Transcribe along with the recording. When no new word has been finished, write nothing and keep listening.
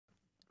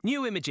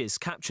New images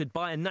captured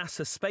by a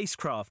NASA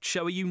spacecraft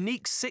show a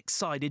unique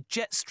six-sided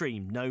jet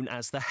stream known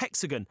as the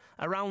hexagon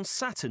around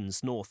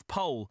Saturn's North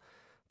Pole.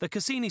 The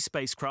Cassini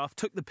spacecraft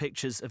took the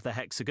pictures of the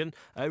hexagon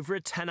over a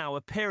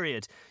 10-hour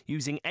period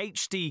using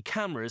HD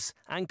cameras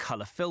and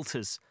colour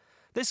filters.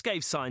 This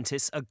gave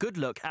scientists a good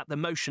look at the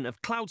motion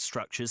of cloud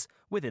structures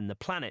within the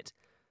planet.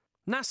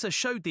 NASA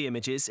showed the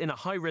images in a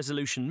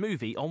high-resolution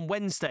movie on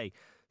Wednesday.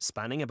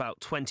 Spanning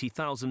about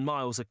 20,000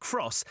 miles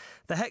across,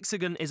 the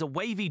hexagon is a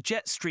wavy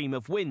jet stream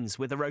of winds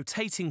with a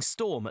rotating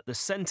storm at the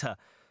centre.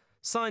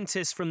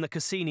 Scientists from the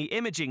Cassini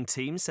imaging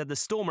team said the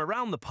storm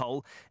around the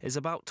pole is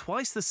about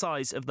twice the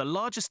size of the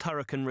largest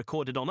hurricane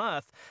recorded on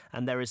Earth,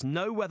 and there is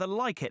no weather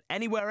like it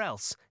anywhere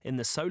else in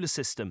the solar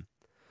system.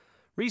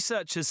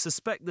 Researchers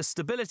suspect the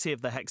stability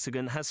of the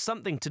hexagon has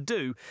something to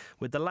do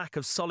with the lack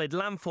of solid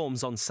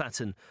landforms on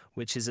Saturn,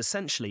 which is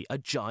essentially a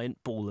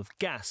giant ball of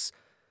gas.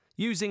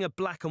 Using a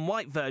black and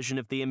white version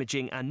of the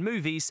imaging and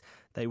movies,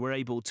 they were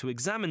able to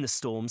examine the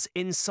storms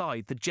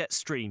inside the jet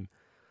stream.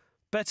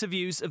 Better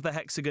views of the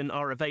hexagon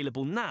are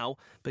available now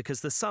because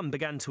the sun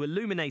began to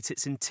illuminate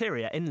its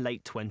interior in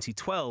late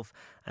 2012,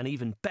 and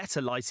even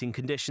better lighting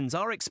conditions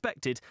are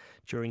expected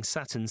during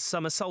Saturn's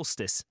summer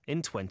solstice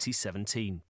in 2017.